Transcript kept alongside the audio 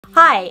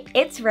Hi,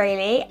 it's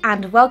Raylee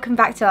and welcome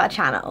back to our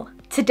channel.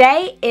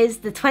 Today is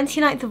the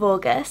 29th of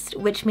August,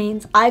 which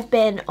means I've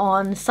been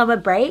on summer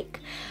break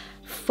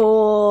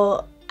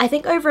for I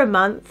think over a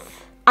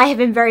month. I have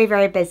been very,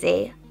 very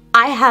busy.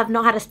 I have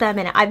not had a spare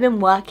minute. I've been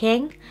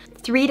working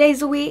 3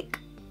 days a week,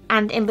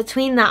 and in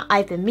between that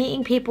I've been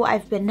meeting people.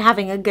 I've been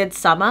having a good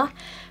summer,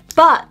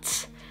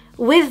 but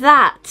with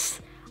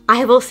that I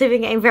have also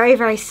been getting very,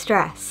 very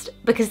stressed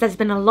because there's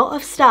been a lot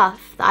of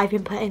stuff that I've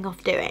been putting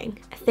off doing.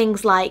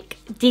 Things like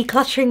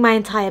decluttering my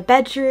entire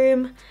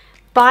bedroom,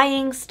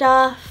 buying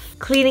stuff,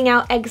 cleaning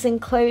out Eggs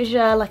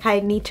enclosure, like I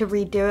need to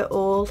redo it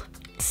all,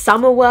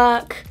 summer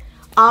work,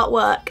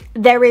 artwork.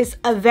 There is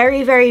a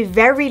very, very,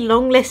 very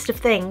long list of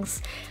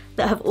things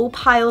that have all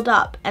piled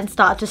up and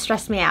started to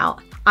stress me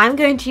out. I'm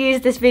going to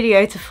use this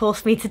video to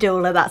force me to do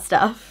all of that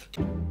stuff.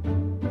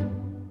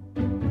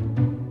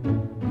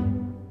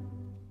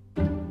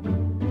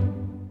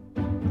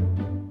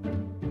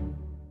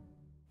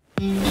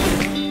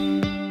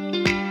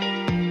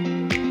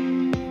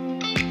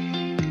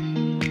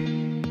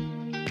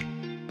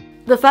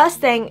 The first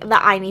thing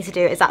that I need to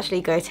do is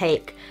actually go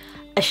take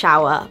a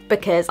shower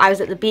because I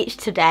was at the beach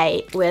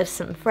today with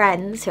some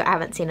friends who I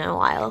haven't seen in a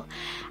while,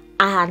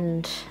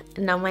 and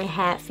now my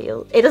hair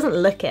it doesn't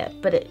look it,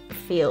 but it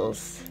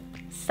feels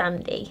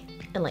sandy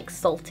and like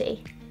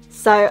salty.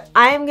 So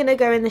I am gonna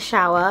go in the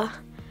shower.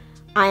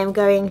 I am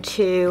going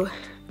to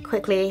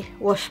quickly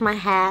wash my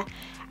hair,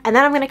 and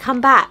then I'm gonna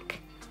come back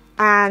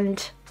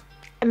and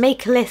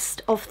make a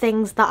list of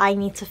things that I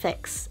need to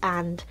fix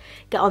and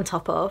get on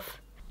top of.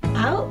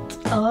 Out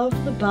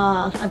of the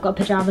bath. I've got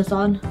pyjamas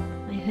on,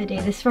 my hoodie.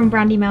 This is from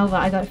Brandy Melva.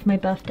 I got it for my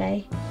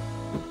birthday.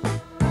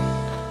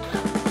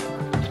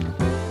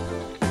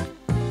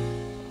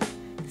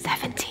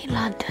 $17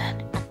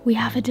 London. We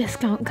have a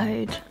discount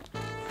code.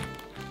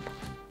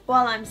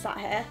 While I'm sat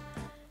here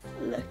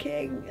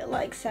looking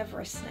like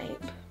Severus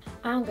Snape,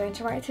 I'm going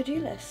to write a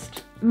to-do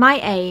list. My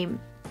aim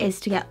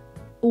is to get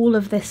all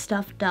of this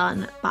stuff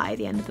done by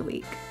the end of the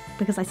week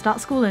because I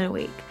start school in a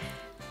week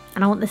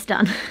and I want this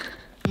done.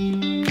 I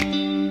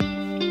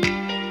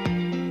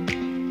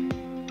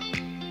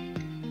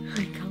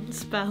can't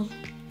spell.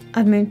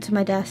 I've moved to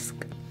my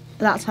desk.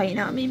 That's how you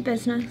know I mean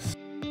business.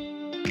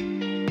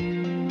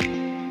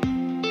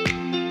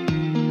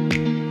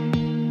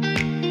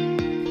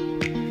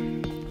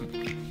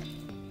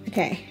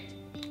 Okay.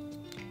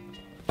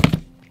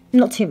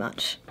 Not too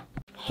much.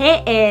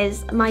 Here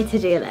is my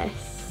to-do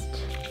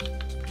list.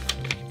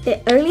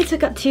 It only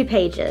took up 2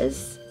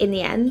 pages in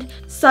the end.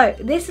 So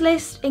this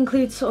list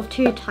includes sort of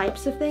 2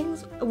 types of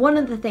things. One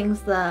of the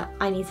things that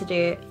I need to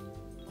do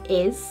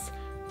is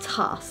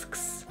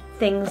tasks,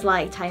 things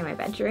like tidying my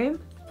bedroom.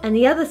 And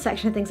the other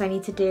section of things I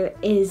need to do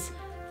is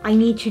I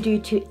need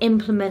to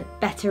implement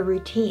better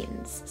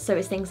routines. So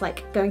it's things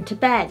like going to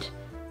bed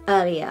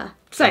earlier.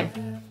 So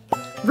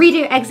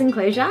redo Eggs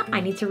enclosure. I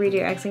need to redo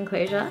Eggs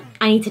enclosure.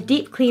 I need to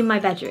deep clean my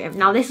bedroom.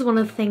 Now this is one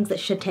of the things that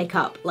should take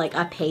up like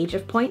a page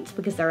of points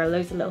because there are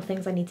loads of little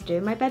things I need to do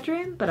in my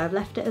bedroom, but I've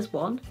left it as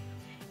one.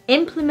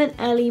 Implement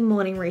early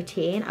morning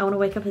routine. I want to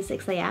wake up at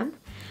 6 AM.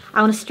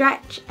 I want to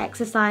stretch,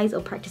 exercise,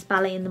 or practice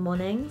ballet in the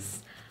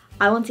mornings.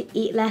 I want to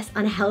eat less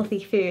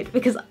unhealthy food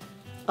because,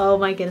 oh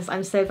my goodness,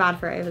 I'm so bad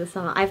for it over the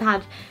summer. I've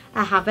had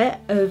a habit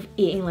of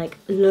eating like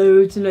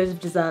loads and loads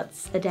of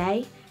desserts a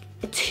day.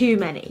 Too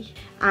many,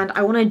 and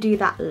I want to do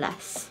that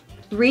less.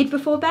 Read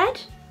before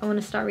bed. I want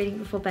to start reading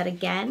before bed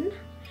again.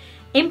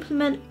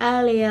 Implement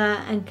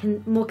earlier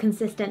and more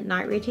consistent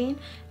night routine.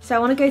 So I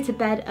want to go to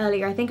bed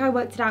earlier. I think I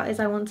worked it out as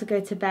I want to go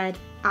to bed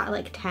at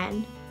like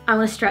 10. I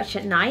want to stretch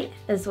at night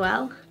as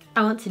well.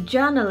 I want to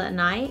journal at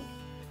night.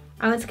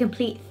 I want to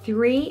complete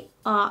 3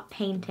 art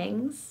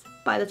paintings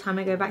by the time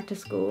I go back to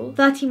school.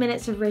 30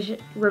 minutes of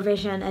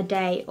revision a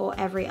day or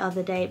every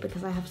other day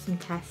because I have some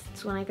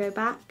tests when I go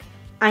back.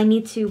 I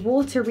need to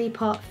water,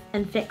 repot,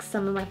 and fix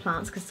some of my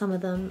plants because some of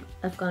them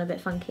have gone a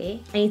bit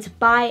funky. I need to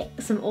buy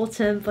some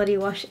autumn body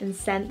wash and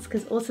scents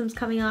because autumn's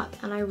coming up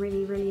and I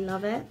really, really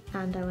love it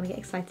and I want to get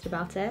excited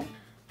about it.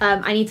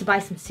 I need to buy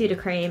some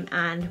Sudocreme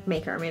and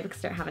makeup remover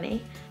because I don't have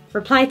any.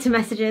 Reply to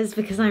messages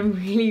because I'm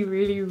really,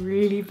 really,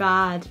 really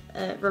bad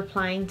at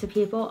replying to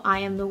people. I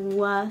am the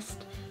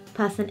worst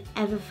person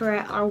ever for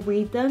it. I'll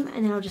read them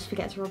and then I'll just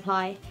forget to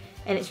reply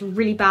and it's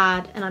really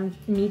bad and I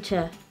need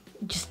to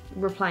just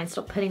reply and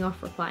stop putting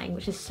off replying,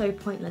 which is so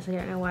pointless. I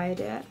don't know why I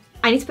do it.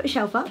 I need to put a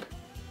shelf up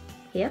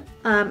here.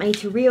 I need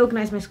to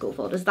reorganize my school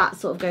folders. That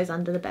sort of goes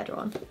under the bed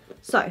one.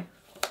 So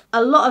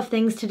a lot of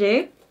things to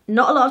do,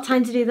 not a lot of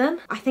time to do them.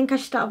 I think I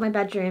should start with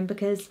my bedroom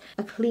because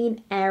a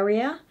clean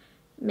area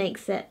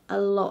makes it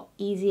a lot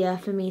easier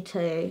for me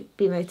to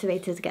be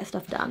motivated to get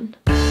stuff done.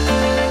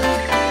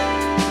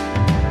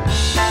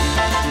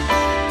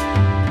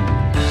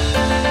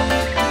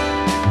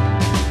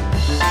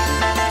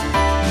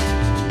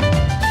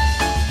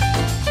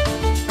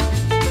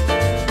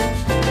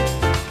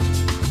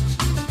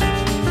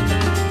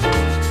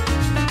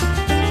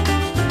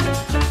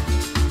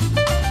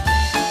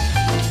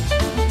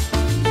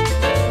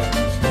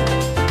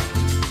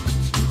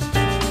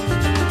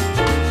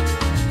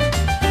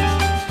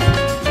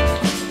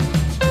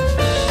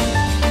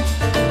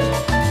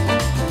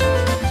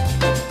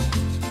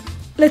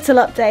 little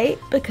update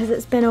because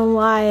it's been a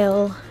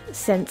while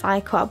since I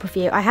caught up with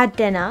you. I had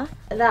dinner.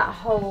 That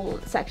whole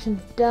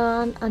section's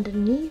done.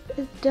 Underneath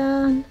is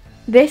done.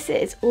 This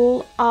is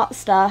all art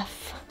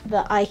stuff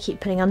that I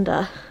keep putting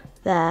under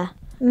there.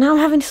 Now I'm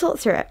having to sort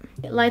through it.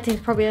 Lighting's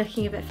probably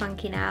looking a bit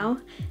funky now.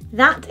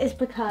 That is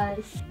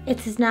because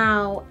it is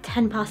now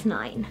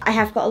 9:10. I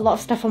have got a lot of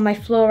stuff on my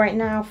floor right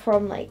now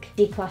from like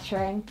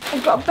decluttering.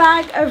 I've got a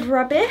bag of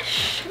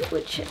rubbish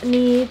which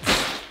needs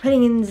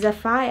putting in the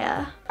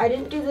fire. I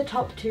didn't do the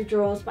top 2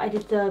 drawers, but I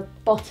did the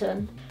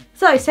bottom.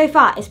 So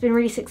far it's been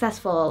really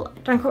successful.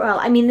 Done quite well.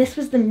 I mean, this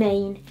was the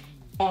main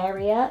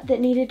area that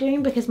needed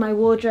doing because my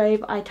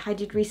wardrobe I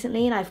tidied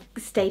recently and I've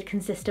stayed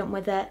consistent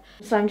with it.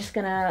 So I'm just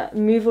gonna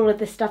move all of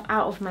this stuff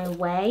out of my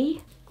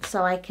way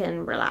so I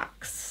can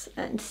relax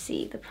and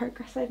see the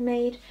progress I've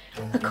made.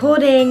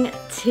 According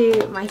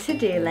to my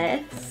to-do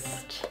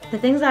list, the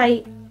things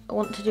I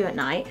want to do at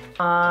night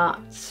are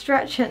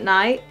stretch at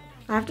night.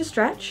 I have to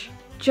stretch,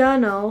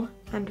 journal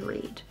and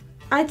read.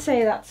 I'd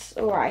say that's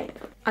all right.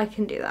 I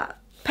can do that.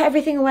 Put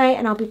everything away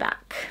and I'll be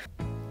back.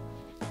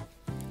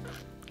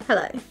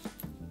 Hello.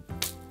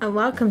 And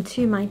welcome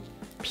to my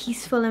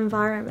peaceful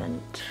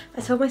environment.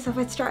 I told myself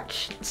I'd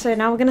stretch, so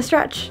now we're gonna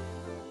stretch.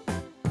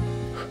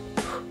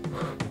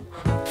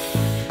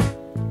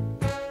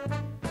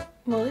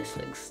 Well, this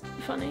looks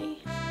funny.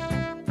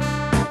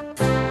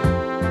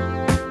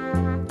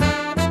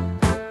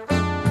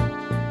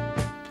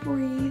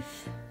 Breathe.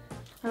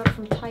 I got it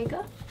from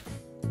Tiger.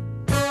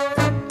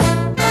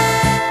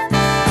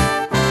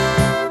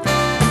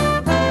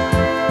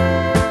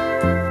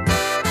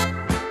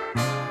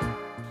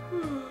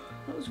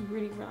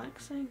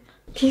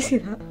 Can you see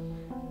that?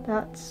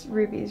 That's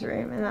Ruby's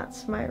room and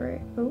that's my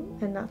room.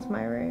 Oh, and that's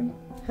my room.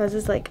 Hers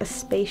is like a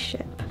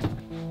spaceship.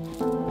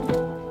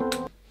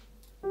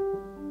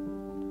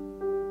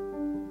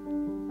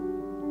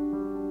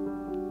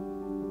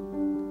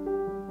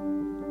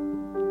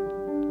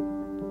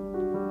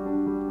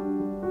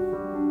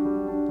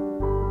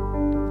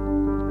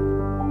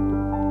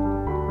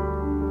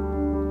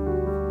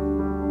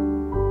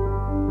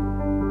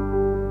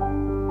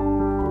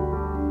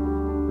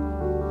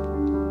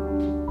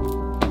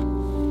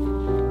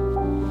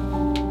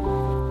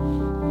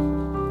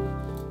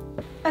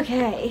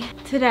 Okay,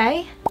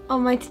 today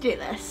on my to-do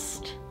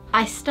list,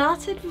 I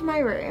started with my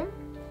room,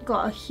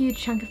 got a huge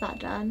chunk of that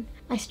done.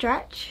 I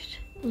stretched,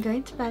 I'm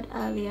going to bed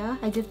earlier.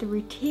 I did the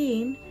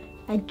routine,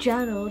 I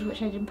journaled,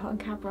 which I didn't put on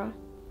camera.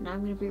 Now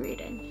I'm going to be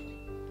reading.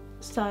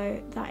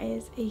 So that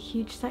is a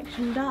huge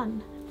section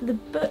done. The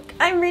book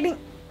I'm reading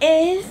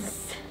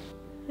is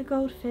The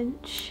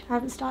Goldfinch. I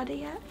haven't started it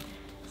yet,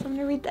 so I'm going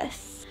to read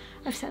this.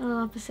 I've set an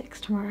alarm for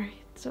 6 tomorrow,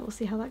 so we'll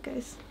see how that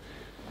goes.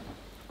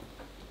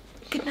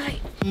 Good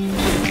night.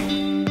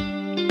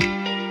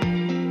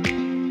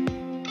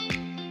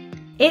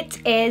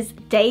 It is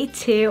day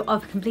 2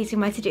 of completing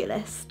my to-do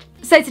list.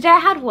 So today I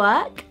had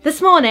work.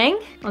 This morning,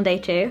 on day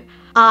 2,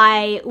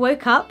 I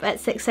woke up at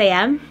 6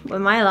 AM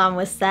when my alarm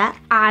was set,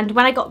 and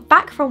when I got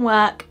back from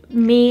work,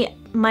 me,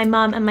 my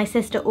mum and my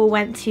sister all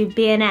went to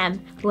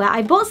B&M where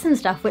I bought some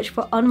stuff which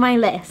were on my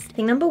list.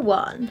 Thing number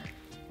 1,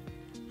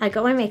 I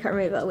got my makeup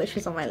remover, which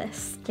was on my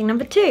list. Thing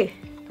number 2,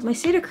 my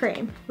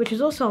Sudocreme, which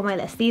was also on my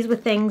list. These were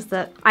things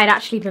that I'd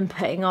actually been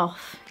putting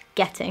off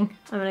getting.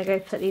 I'm gonna go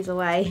put these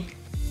away.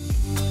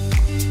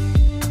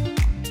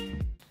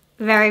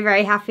 Very,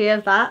 very happy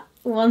with that.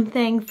 One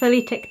thing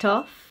fully ticked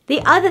off.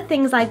 The other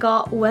things I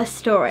got were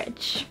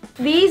storage.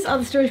 These are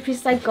the storage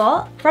pieces I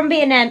got. From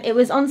B&M, it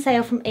was on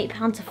sale from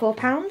 £8 to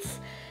 £4.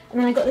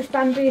 And then I got this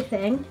bamboo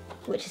thing,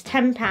 which is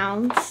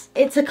 £10.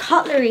 It's a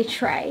cutlery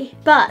tray,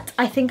 but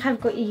I think I've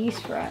got a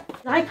use for it.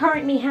 I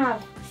currently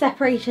have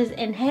separators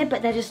in here,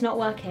 but they're just not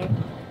working.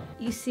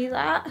 You see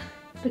that?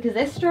 Because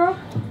this drawer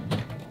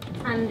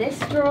and this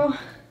drawer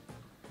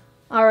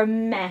are a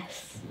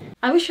mess.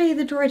 I will show you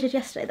the drawer I did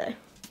yesterday though.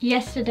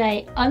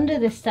 Yesterday, under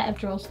this set of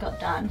drawers got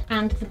done,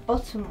 and the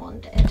bottom one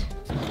did.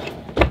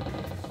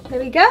 There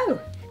we go.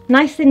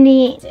 Nice and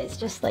neat. It's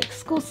just like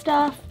school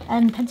stuff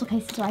and pencil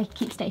cases so I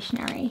keep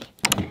stationery.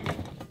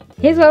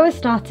 Here's where we're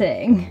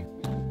starting.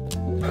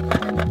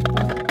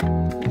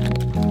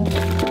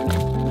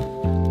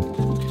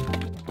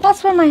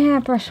 That's where my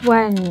hairbrush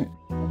went.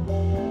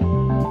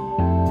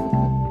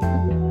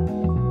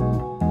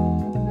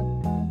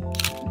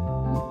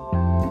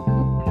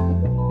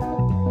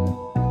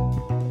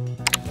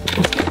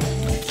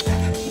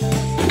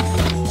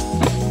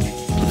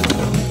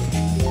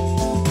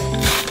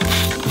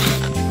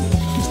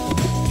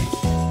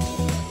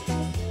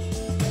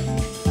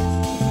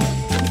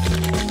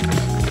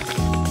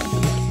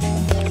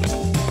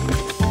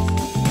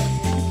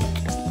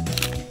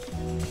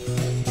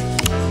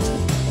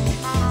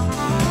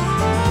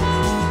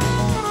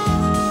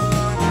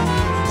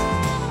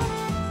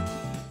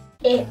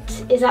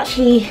 It is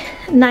actually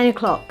 9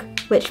 o'clock,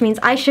 which means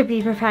I should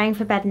be preparing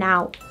for bed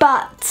now,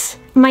 but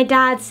My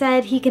dad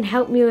said he can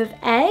help me with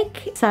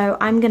egg, so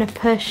I'm gonna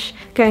push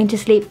going to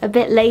sleep a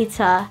bit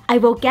later. I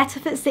will get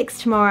up at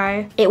 6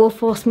 tomorrow. It will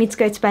force me to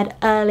go to bed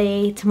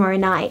early tomorrow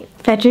night.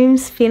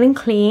 Bedroom's feeling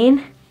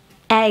clean.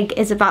 Egg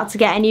is about to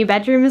get a new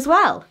bedroom as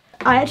well.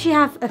 I actually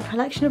have a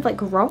collection of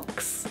like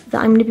rocks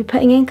that I'm gonna be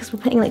putting in because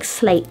we're putting like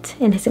slate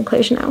in his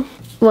enclosure now.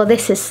 Well,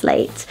 this is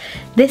slate.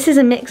 This is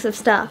a mix of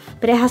stuff,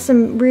 but it has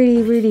some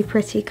really, really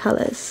pretty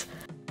colors.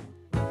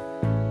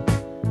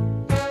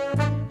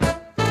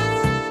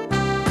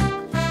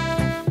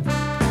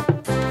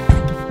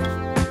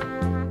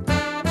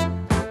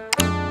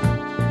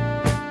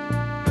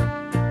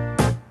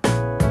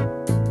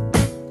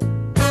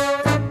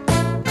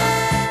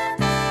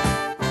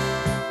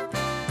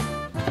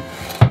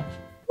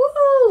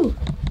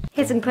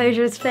 His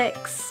enclosure is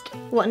fixed.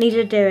 What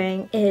needed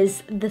doing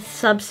is the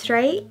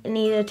substrate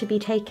needed to be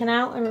taken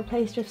out and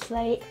replaced with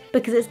slate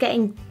because it's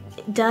getting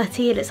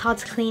dirty and it's hard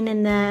to clean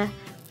in there.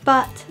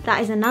 But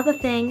that is another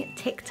thing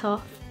ticked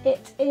off.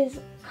 It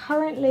is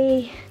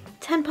currently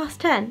 10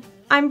 past 10.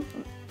 I'm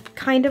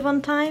kind of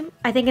on time.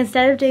 I think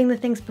instead of doing the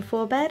things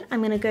before bed,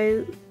 I'm gonna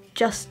go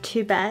just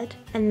to bed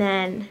and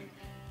then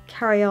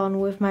carry on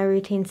with my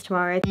routines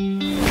tomorrow.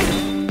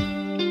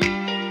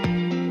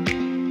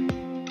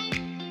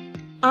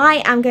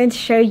 I am going to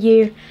show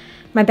you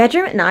my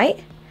bedroom at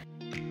night.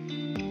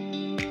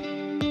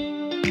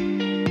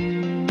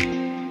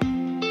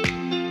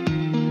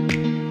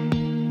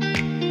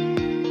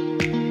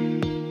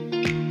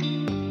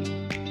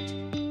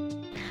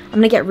 I'm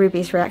gonna get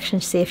Ruby's reaction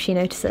to see if she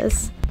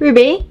notices.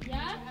 Ruby?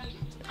 Yeah?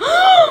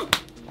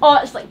 Oh,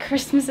 it's like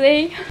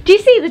Christmassy. Do you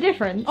see the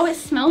difference? Oh, it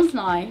smells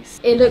nice.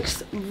 It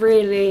looks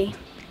really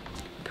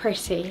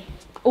pretty.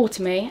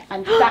 Autumny,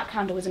 and that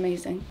candle was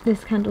amazing.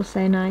 This candle's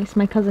so nice.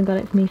 My cousin got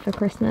it for me for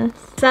Christmas.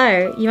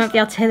 So, you might be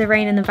able to hear the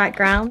rain in the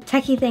background.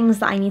 Techie things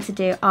that I need to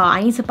do are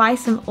I need to buy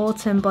some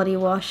autumn body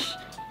wash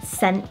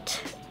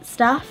scent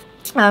stuff.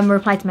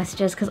 Reply to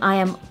messages because I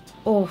am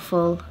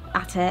awful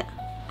at it.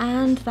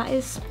 And that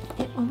is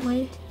it on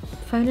my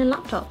phone and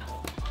laptop.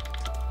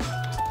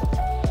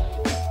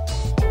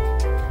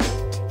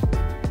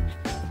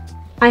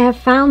 I have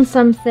found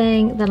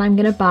something that I'm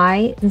gonna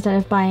buy. Instead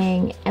of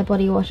buying a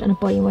body wash and a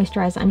body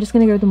moisturizer, I'm just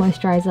gonna go with the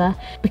moisturizer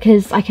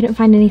because I couldn't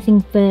find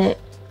anything for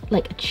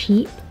like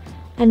cheap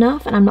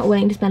enough and I'm not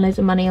willing to spend loads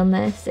of money on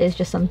this. It's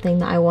just something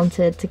that I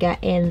wanted to get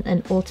in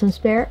an autumn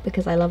spirit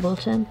because I love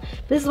autumn.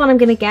 This is what I'm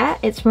gonna get.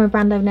 It's from a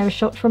brand I've never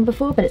shopped from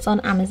before, but it's on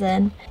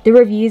Amazon. The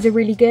reviews are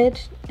really good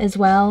as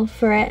well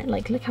for it.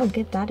 Like, look how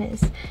good that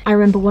is. I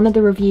remember one of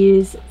the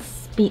reviews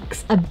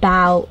speaks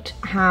about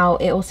how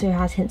it also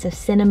has hints of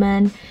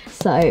cinnamon,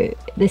 so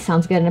this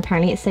sounds good and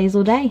apparently it stays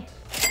all day.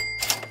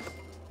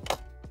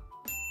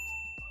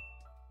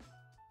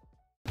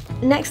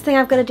 Next thing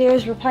I've got to do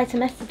is reply to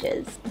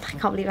messages. I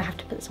can't believe I have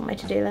to put this on my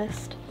to-do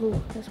list. Ooh,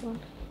 there's one.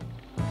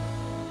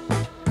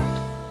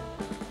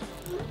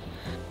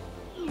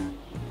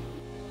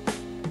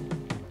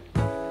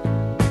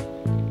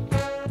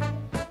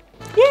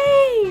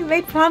 Yay!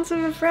 Made plans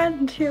with a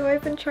friend who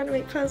I've been trying to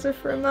make plans with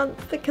for a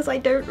month because I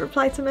don't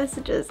reply to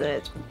messages and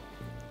it's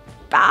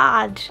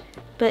bad.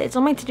 But it's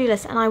on my to-do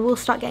list and I will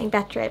start getting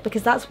better at it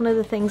because that's one of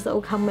the things that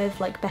will come with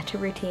like better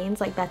routines,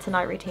 like better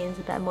night routines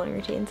and better morning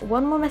routines.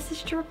 One more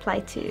message to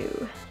reply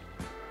to.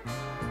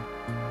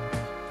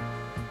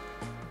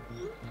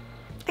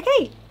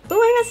 Okay, all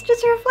my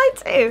messages to reply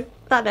to.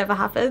 That never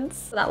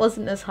happens. That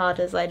wasn't as hard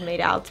as I'd made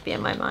it out to be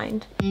in my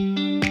mind.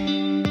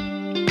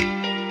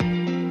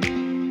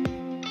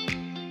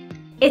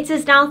 It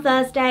is now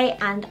Thursday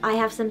and I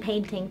have some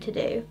painting to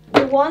do.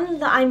 The one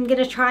that I'm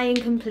gonna try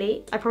and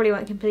complete, I probably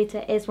won't complete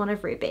it, is one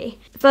of Ruby.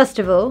 First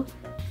of all,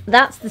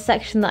 that's the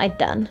section that I'd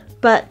done,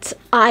 but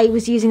I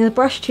was using the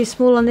brush too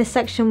small on this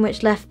section,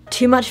 which left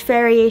too much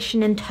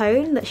variation in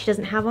tone that she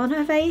doesn't have on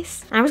her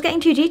face. And I was getting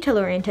too detail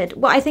oriented.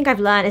 What I think I've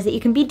learned is that you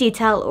can be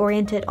detail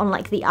oriented on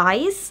like the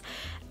eyes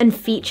and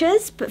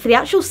features, but for the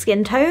actual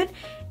skin tone,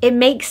 it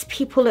makes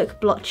people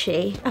look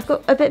blotchy. I've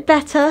got a bit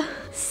better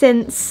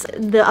since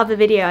the other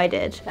video I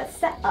did. Let's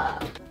set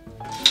up.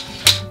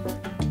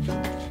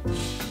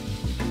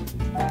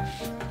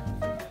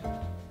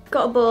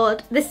 Got a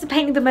board. This is a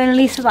painting of the Mona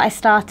Lisa that I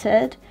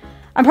started.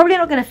 I'm probably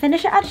not gonna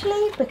finish it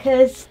actually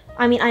because,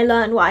 I mean, I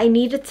learned what I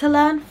needed to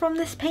learn from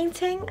this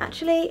painting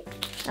actually.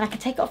 And I can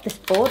take it off this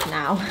board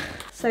now.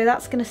 So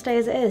that's gonna stay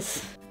as it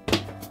is.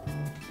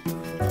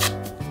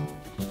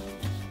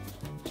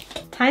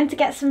 Time to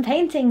get some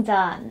painting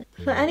done.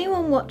 For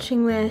anyone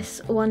watching this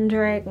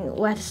wondering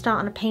where to start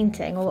on a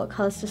painting or what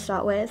colours to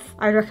start with,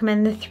 I would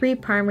recommend the 3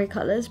 primary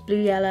colours,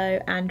 blue,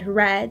 yellow and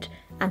red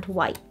and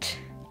white.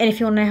 And if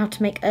you want to know how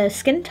to make a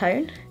skin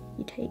tone,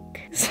 you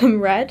take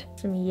some red,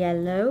 some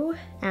yellow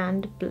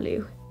and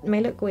blue. It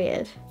may look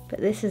weird, but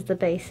this is the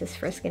basis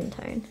for a skin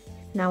tone.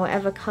 Now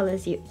whatever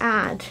colours you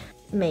add,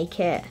 make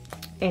it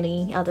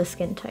any other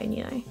skin tone,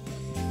 you know.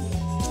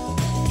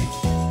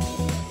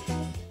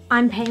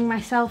 I'm painting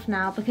myself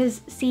now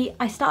because, see,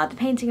 I started the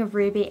painting of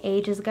Ruby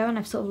ages ago and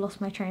I've sort of lost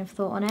my train of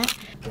thought on it.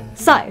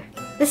 So,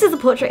 this is the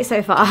portrait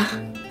so far.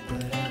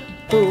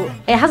 Ooh,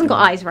 it hasn't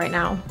got eyes right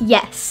now.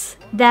 Yes,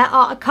 there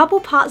are a couple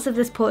parts of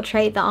this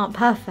portrait that aren't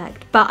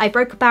perfect, but I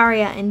broke a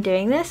barrier in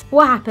doing this.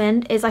 What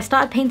happened is I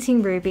started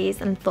painting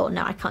Ruby's and thought,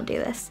 no, I can't do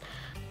this.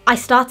 I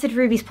started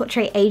Ruby's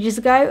portrait ages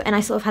ago and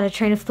I sort of had a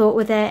train of thought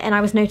with it, and I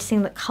was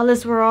noticing that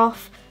colours were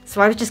off, so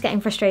I was just getting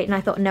frustrated and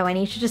I thought, no, I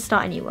need to just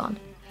start a new one.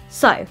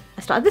 So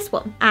I started this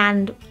one,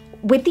 and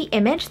with the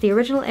image, the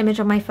original image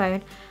on my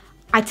phone,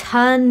 I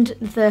turned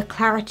the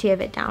clarity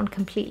of it down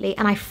completely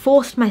and I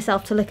forced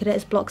myself to look at it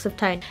as blocks of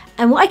tone.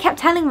 And what I kept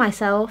telling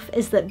myself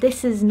is that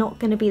this is not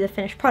going to be the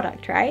finished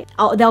product, right?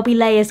 There'll be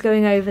layers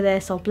going over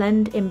this, I'll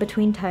blend in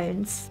between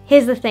tones.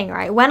 Here's the thing,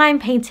 right? When I'm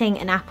painting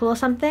an apple or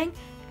something,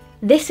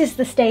 this is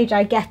the stage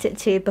I get it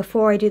to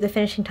before I do the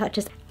finishing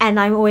touches, and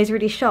I'm always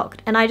really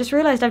shocked. And I just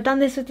realised I've done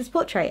this with this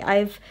portrait.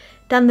 I've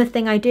done the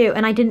thing I do,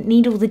 and I didn't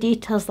need all the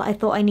details that I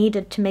thought I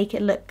needed to make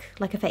it look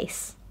like a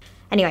face.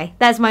 Anyway,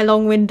 there's my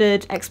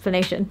long-winded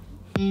explanation.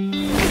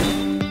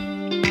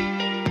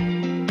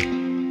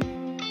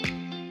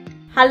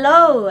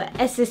 Hallo,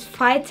 es ist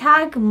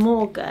Freitag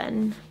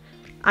morgen.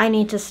 I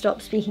need to stop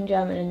speaking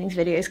German in these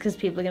videos because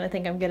people are going to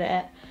think I'm good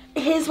at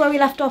it. Here's where we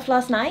left off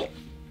last night,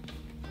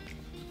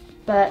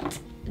 but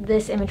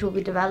this image will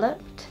be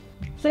developed.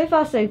 So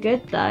far so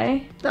good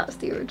though. That's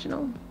the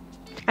original.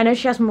 I know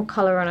she has more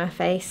colour on her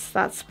face.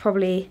 That's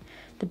probably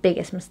the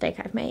biggest mistake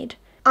I've made.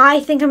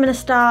 I think I'm going to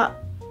start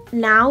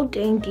now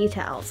doing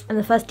details, and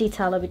the first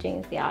detail I'll be doing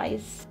is the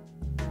eyes.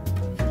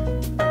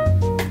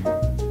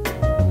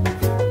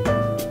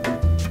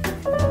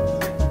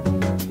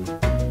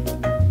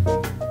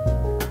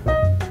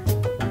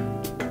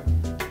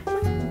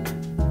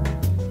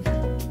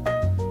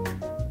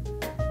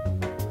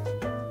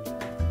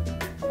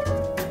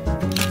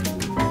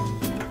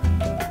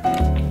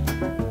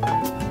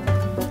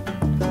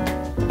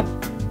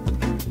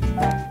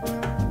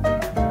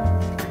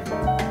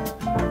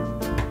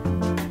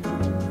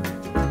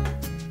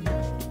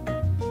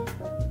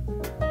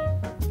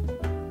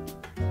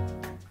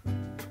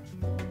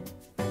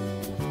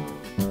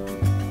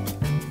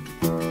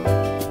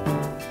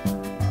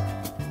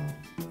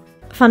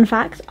 Fun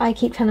fact, I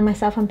keep telling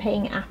myself I'm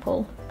painting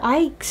apple.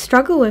 I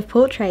struggle with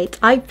portraits.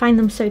 I find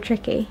them so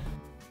tricky.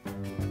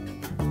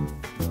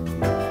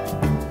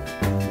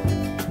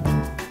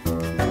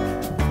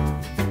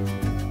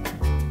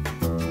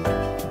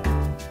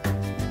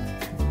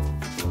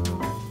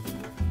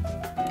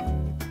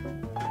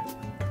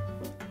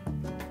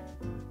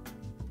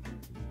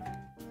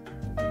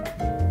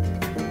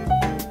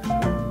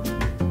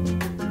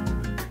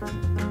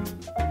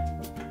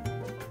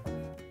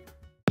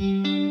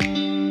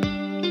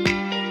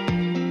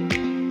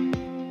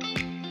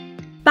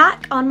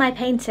 Back on my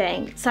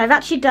painting, so I've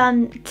actually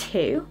done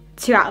two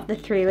out of the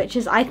three, which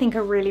is I think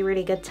a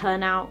really good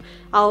turnout.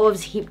 I'll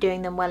obviously keep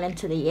doing them well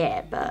into the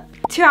year, but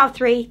 2 out of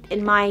 3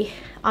 in my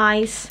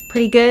eyes,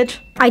 pretty good.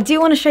 I do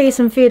want to show you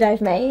some food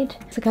I've made.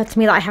 It's occurred to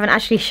me that I haven't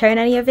actually shown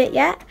any of it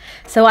yet.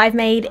 So what I've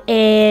made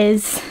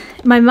is,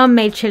 my mum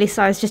made chili,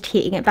 so I was just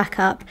heating it back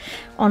up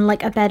on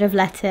like a bed of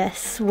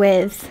lettuce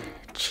with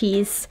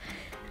cheese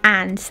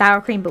and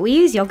sour cream, but we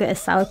use yogurt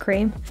as sour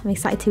cream. I'm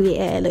excited to eat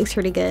it, it looks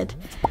really good.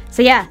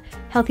 So yeah,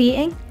 healthy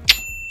eating,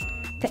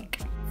 tick.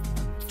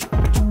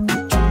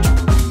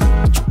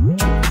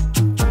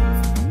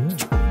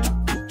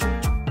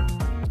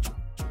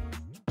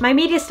 My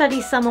media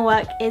studies summer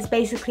work is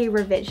basically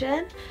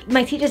revision.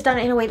 My teacher's done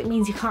it in a way that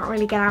means you can't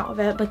really get out of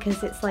it,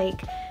 because it's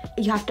like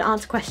you have to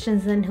answer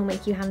questions and then he'll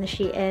make you hand the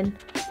sheet in.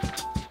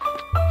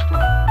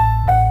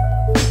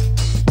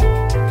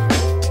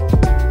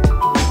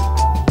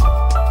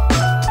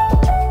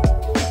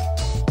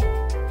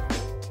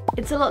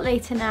 It's a lot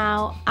later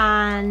now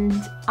and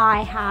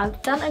I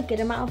have done a good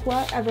amount of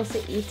work. I've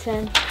also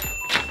eaten.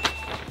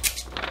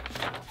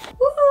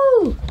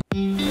 Woohoo!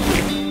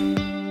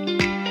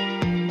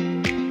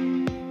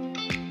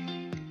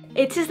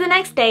 It is the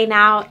next day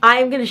now.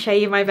 I'm going to show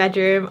you my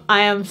bedroom.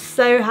 I am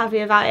so happy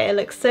about it. It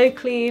looks so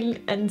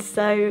clean and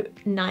so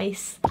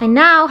nice. I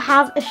now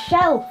have a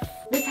shelf.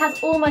 This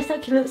has all my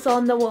succulents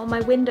on that were on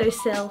my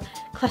windowsill,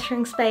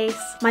 cluttering space.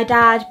 My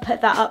dad put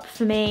that up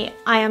for me.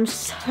 I am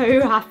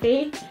so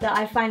happy that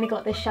I finally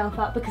got this shelf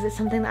up, because it's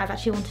something that I've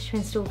actually wanted to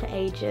install for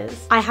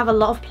ages. I have a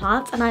lot of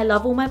plants and I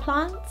love all my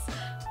plants,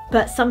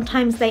 but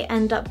sometimes they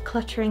end up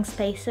cluttering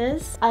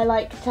spaces. I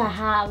like to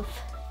have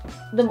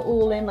them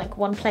all in like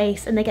one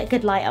place and they get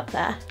good light up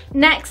there.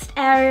 Next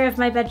area of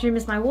my bedroom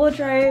is my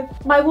wardrobe.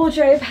 My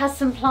wardrobe has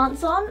some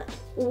plants on.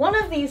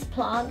 One of these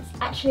plants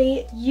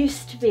actually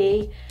used to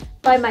be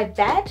by my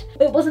bed.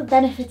 It wasn't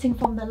benefiting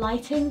from the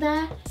lighting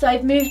there, so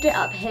I've moved it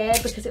up here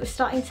because it was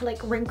starting to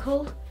like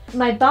wrinkle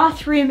My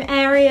bathroom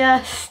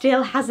area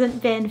still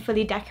hasn't been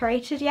fully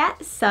decorated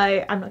yet, so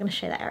I'm not going to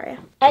show that area.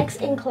 Egg's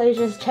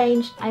enclosure's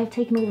changed. I've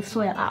taken all the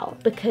soil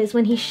out because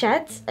when he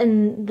sheds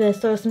and the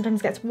soil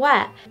sometimes gets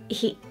wet,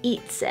 he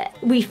eats it.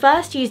 We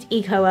first used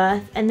Eco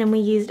Earth and then we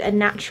used a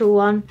natural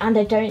one, and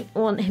I don't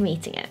want him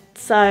eating it.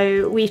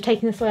 So we've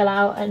taken the soil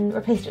out and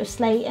replaced it with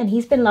slate, and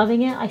he's been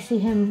loving it. I see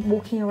him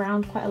walking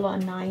around quite a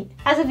lot at night.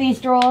 As of these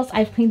drawers,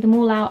 I've cleaned them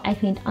all out. I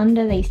cleaned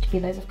under. There used to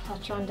be loads of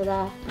clutter under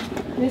there.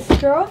 This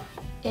drawer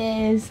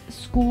is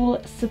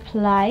school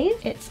supplies.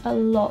 It's a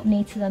lot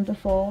neater than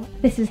before.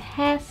 This is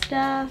hair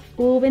stuff,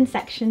 all been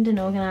sectioned and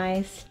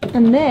organised.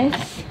 And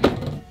this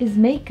is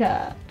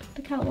makeup.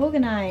 Look how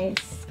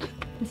organised.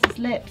 This is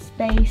lips,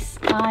 base,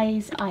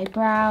 eyes,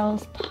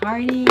 eyebrows,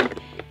 party,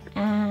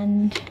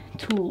 and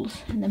tools,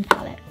 and then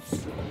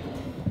palettes.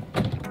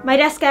 My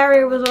desk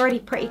area was already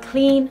pretty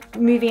clean.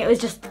 Moving it was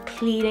just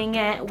cleaning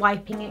it,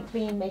 wiping it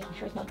clean, making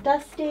sure it's not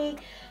dusty.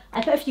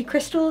 I put a few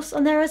crystals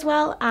on there as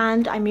well,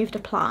 and I moved a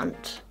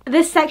plant.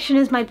 This section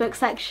is my book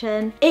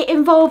section. It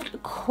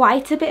involved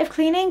quite a bit of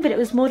cleaning, but it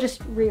was more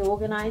just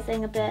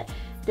reorganizing a bit.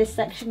 This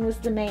section was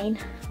the main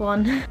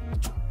one.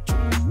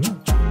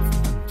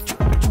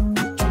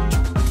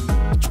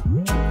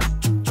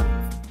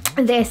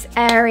 This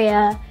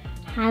area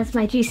has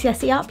my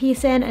GCSE art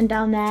piece in, and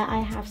down there I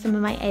have some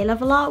of my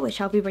A-level art,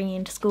 which I'll be bringing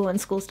into school when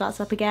school starts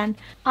up again.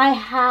 I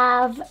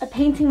have a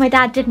painting my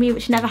dad did me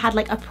which never had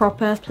like a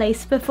proper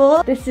place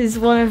before. This is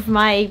one of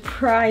my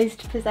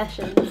prized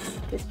possessions,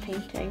 this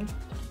painting.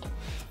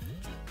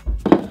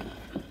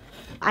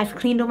 I've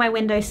cleaned all my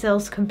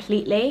windowsills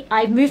completely.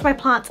 I've moved my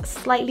plants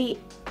slightly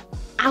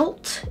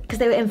out because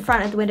they were in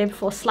front of the window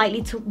before,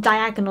 slightly to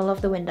diagonal of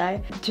the window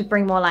to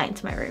bring more light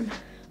into my room.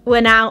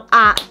 We're now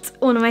at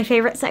one of my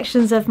favourite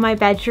sections of my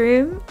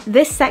bedroom.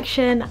 This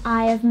section,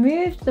 I have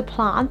moved the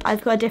plant.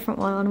 I've got a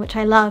different one on, which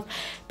I love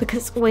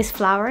because it's always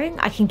flowering.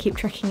 I can keep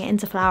tricking it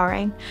into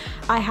flowering.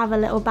 I have a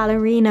little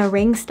ballerina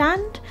ring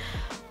stand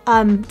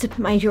to put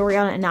my jewellery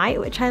on at night,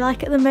 which I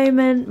like at the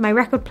moment. My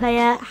record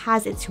player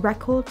has its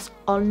records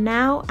on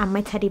now, and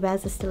my teddy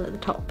bears are still at the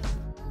top.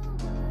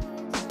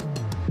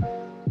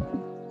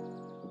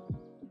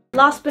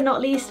 Last but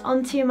not least,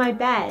 onto my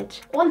bed.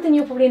 One thing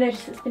you'll probably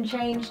notice that's been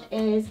changed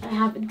is I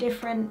have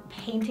different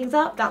paintings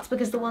up. That's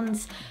because the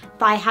ones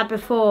that I had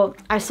before,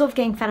 I was sort of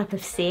getting fed up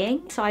of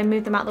seeing, so I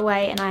moved them out of the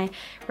way and I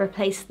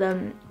replaced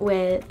them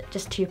with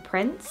just 2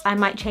 prints. I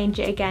might change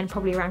it again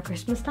probably around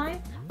Christmas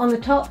time. On the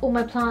top, all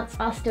my plants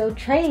are still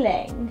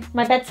trailing.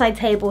 My bedside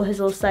table has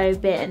also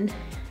been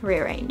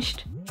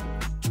rearranged.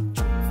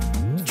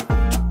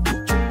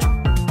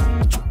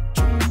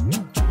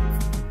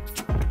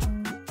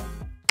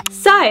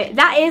 So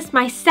that is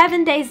my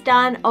 7 days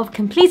done of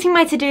completing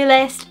my to-do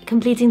list,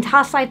 completing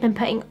tasks I've been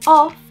putting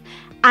off,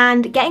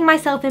 and getting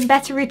myself in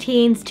better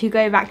routines to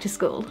go back to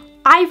school.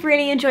 I've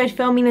really enjoyed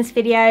filming this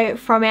video.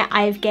 From it,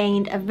 I've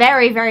gained a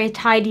very, very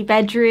tidy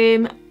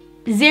bedroom,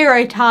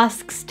 0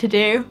 tasks to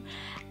do,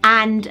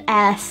 and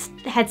a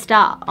head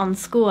start on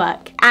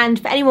schoolwork.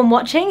 And for anyone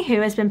watching who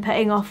has been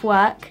putting off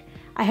work,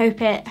 I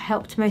hope it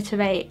helped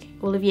motivate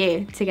all of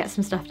you to get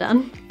some stuff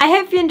done. I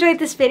hope you enjoyed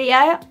this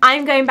video.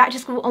 I'm going back to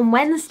school on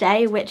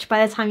Wednesday, which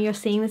by the time you're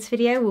seeing this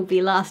video will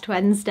be last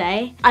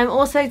Wednesday. I'm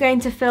also going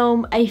to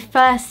film a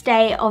first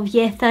day of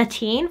year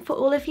 13 for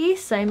all of you,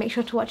 so make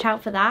sure to watch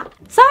out for that.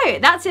 So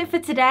that's it for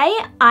today.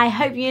 I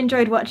hope you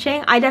enjoyed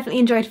watching. I definitely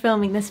enjoyed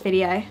filming this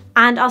video,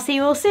 and I'll see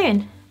you all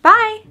soon.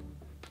 Bye!